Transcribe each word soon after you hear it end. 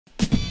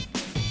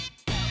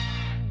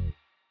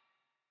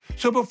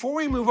So before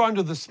we move on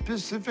to the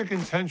specific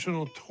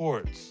intentional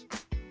torts,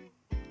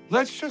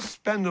 let's just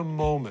spend a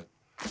moment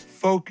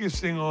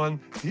focusing on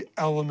the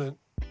element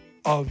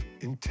of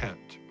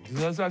intent.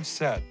 Because as I've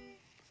said,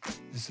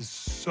 this is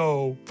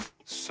so,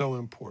 so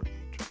important.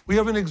 We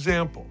have an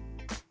example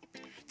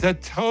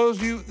that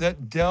tells you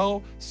that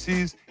Dell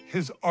sees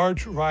his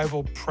arch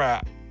rival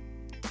Pratt,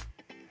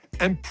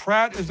 and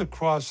Pratt is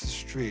across the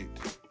street.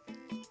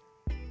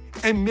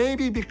 And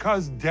maybe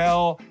because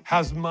Dell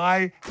has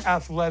my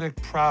athletic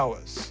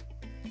prowess,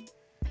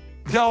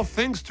 Dell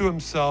thinks to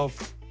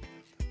himself,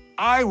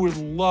 I would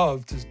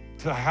love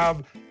to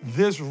have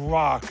this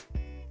rock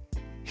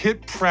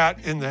hit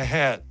Pratt in the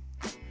head.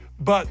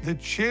 But the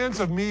chance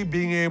of me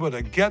being able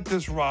to get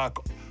this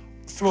rock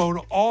thrown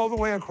all the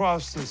way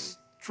across the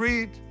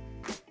street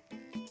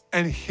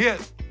and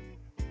hit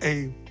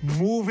a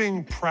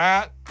moving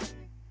Pratt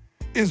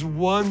is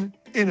 1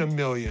 in a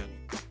million.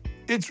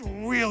 It's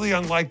really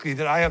unlikely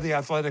that I have the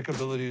athletic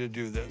ability to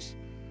do this.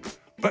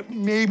 But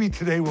maybe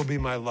today will be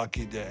my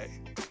lucky day.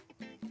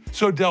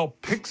 So Dell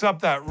picks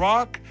up that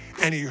rock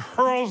and he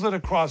hurls it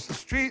across the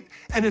street,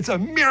 and it's a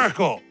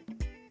miracle.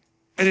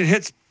 And it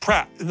hits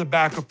Pratt in the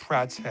back of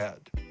Pratt's head.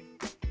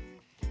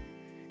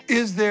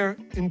 Is there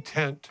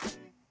intent?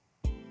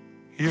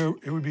 Here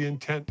it would be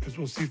intent, as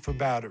we'll see, for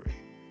battery.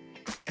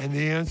 And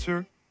the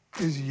answer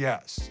is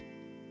yes.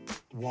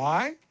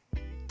 Why?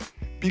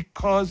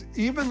 Because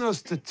even though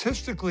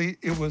statistically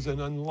it was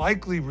an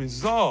unlikely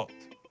result,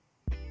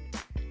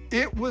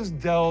 it was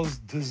Dell's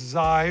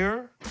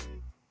desire,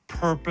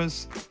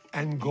 purpose,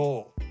 and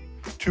goal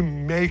to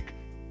make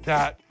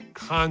that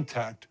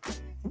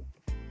contact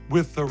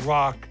with the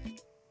rock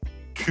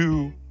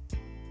to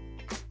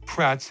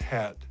Pratt's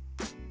head.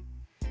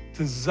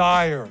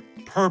 Desire,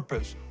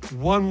 purpose,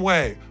 one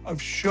way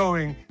of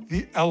showing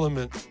the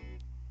element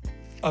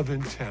of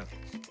intent.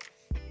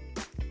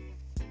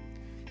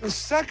 The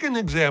second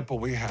example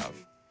we have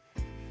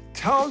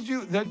tells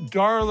you that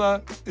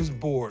Darla is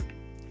bored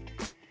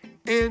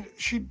and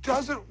she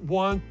doesn't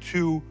want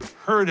to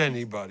hurt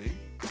anybody,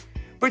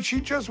 but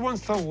she just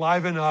wants to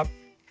liven up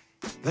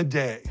the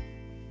day.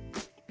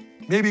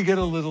 Maybe get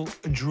a little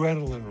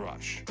adrenaline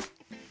rush.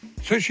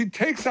 So she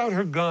takes out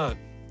her gun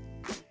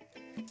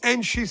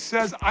and she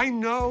says, I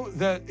know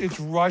that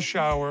it's rush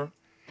hour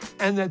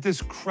and that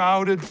this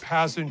crowded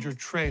passenger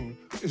train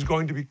is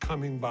going to be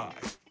coming by.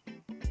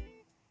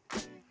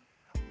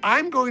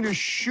 I'm going to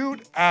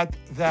shoot at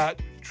that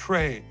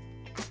train.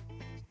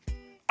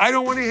 I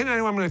don't want to hit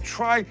anyone. I'm going to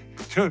try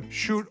to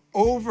shoot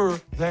over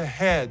the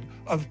head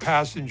of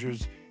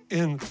passengers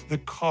in the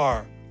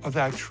car of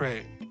that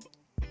train.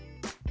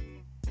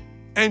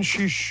 And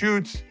she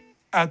shoots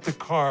at the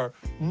car,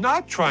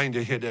 not trying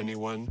to hit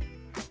anyone,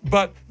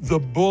 but the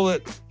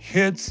bullet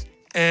hits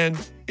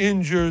and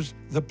injures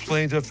the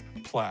plaintiff,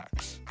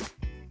 Plax.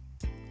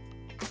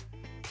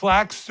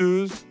 Plax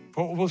sues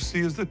for what we'll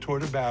see as the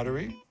tort of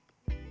battery.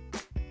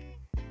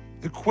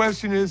 The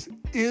question is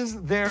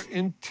there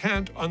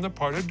intent on the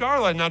part of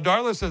Darla? Now,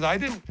 Darla says,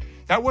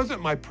 that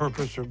wasn't my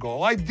purpose or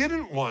goal. I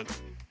didn't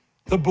want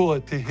the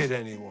bullet to hit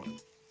anyone.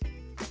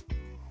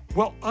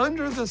 Well,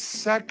 under the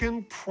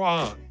second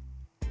prong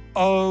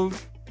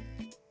of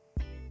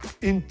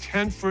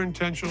intent for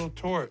intentional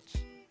torts,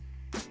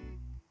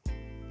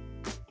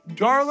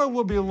 Darla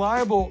will be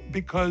liable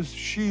because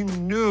she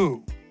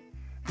knew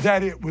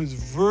that it was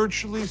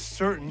virtually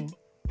certain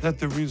that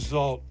the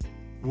result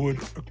would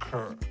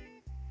occur.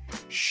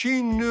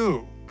 She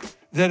knew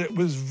that it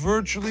was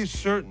virtually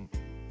certain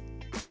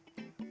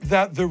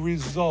that the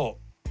result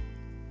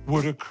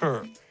would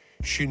occur.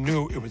 She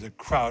knew it was a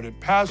crowded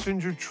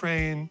passenger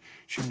train.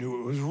 She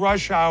knew it was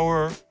rush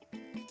hour.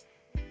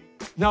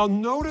 Now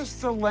notice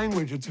the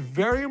language. It's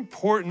very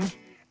important,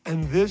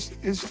 and this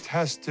is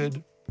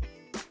tested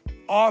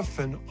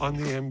often on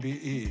the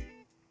MBE.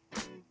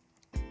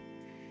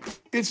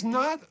 It's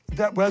not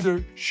that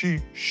whether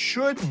she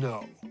should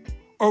know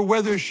or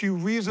whether she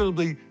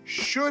reasonably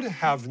should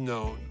have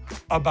known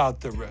about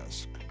the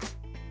risk.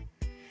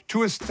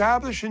 To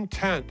establish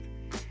intent,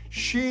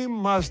 she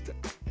must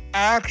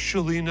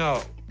actually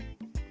know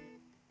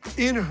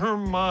in her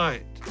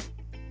mind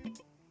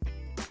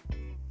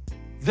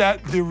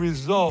that the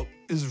result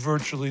is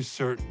virtually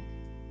certain.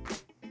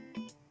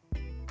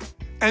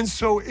 And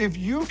so if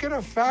you get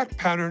a fact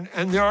pattern,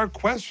 and there are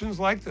questions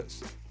like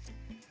this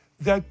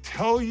that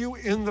tell you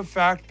in the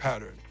fact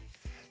pattern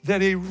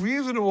that a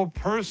reasonable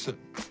person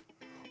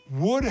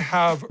would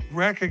have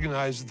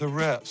recognized the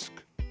risk,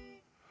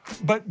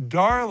 but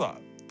Darla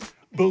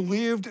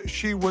believed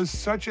she was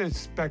such a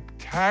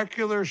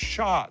spectacular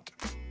shot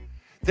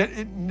that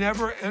it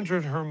never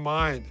entered her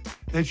mind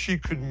that she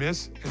could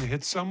miss and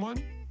hit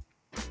someone,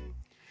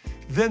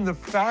 then the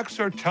facts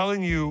are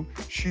telling you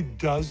she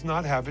does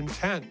not have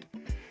intent,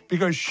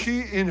 because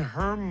she, in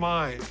her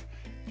mind,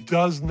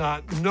 does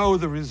not know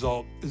the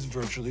result is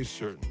virtually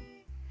certain.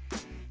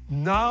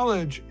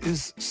 Knowledge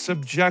is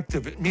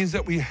subjective. It means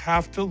that we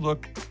have to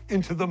look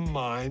into the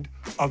mind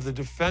of the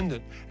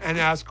defendant and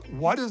ask,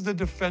 what is the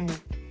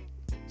defendant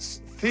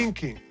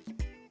thinking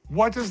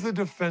What does the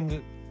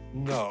defendant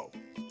know?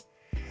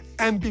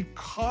 And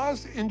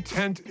because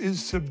intent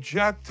is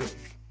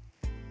subjective,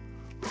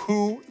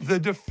 who the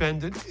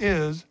defendant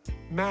is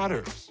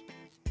matters.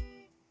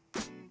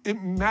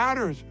 It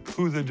matters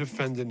who the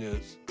defendant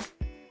is.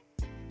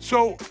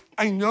 So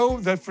I know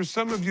that for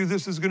some of you,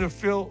 this is going to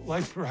feel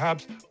like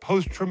perhaps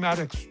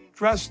post-traumatic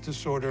stress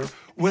disorder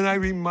when I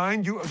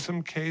remind you of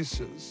some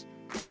cases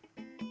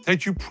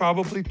that you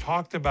probably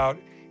talked about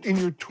in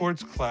your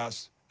torts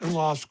class in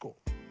law school.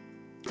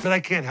 But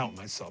I can't help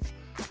myself.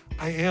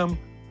 I am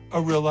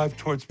a real-life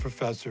torts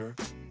professor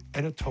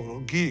and a total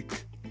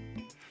geek.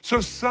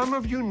 So some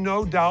of you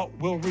no doubt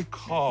will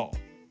recall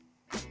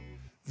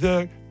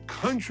the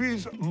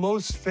country's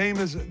most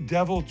famous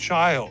devil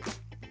child,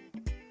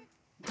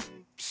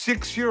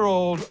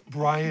 6-year-old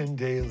Brian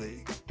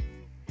Daley.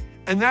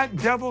 And that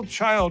devil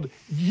child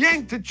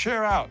yanked a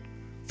chair out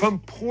from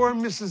poor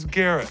Mrs.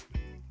 Garrett,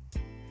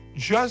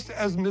 just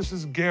as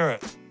Mrs.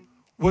 Garrett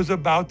was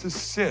about to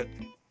sit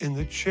in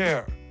the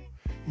chair.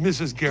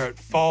 Mrs. Garrett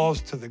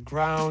falls to the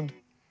ground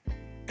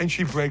and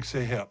she breaks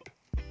a hip.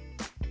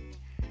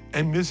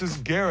 And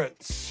Mrs.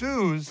 Garrett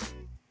sues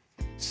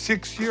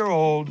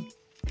 6-year-old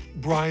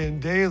Brian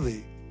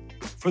Daley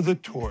for the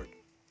tort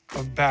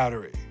of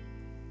battery.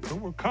 There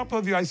were a couple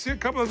of you, I see a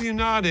couple of you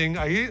nodding.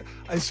 I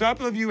see a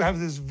couple of you have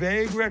this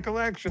vague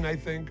recollection, I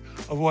think,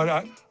 of what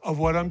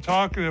I'm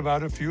talking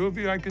about. A few of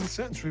you I can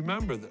sense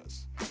remember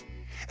this.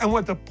 And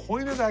what the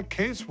point of that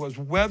case was,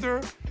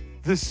 whether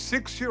the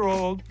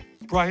 6-year-old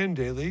Brian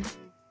Daley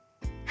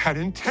had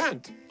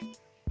intent.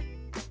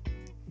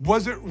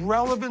 Was it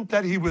relevant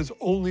that he was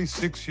only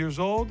 6 years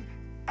old?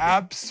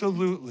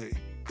 Absolutely.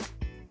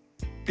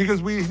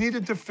 Because we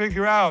needed to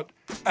figure out,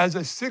 as a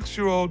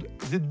 6-year-old,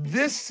 did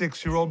this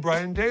 6-year-old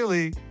Brian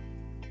Daley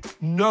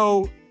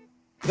know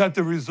that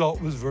the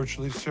result was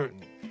virtually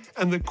certain?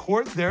 And the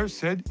court there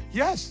said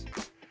yes.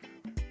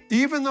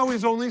 Even though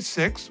he's only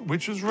 6,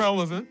 which is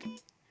relevant,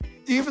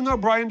 even though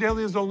Brian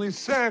Daley is only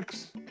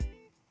 6,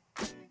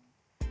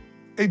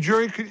 a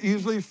jury could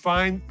easily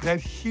find that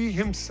he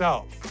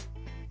himself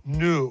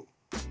knew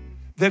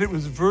that it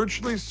was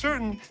virtually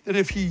certain that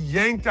if he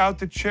yanked out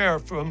the chair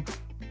from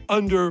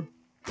under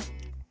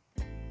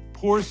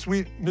poor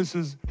sweet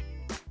Mrs.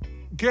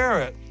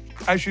 Garrett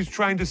as she's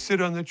trying to sit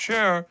on the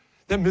chair,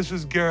 that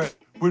Mrs. Garrett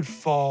would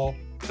fall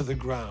to the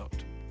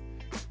ground.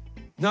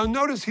 Now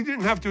notice he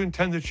didn't have to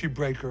intend that she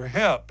break her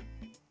hip,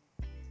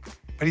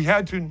 but he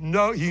had to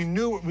know, he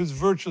knew it was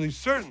virtually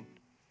certain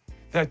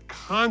that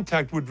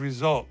contact would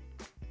result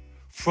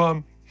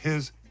from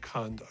his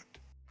conduct.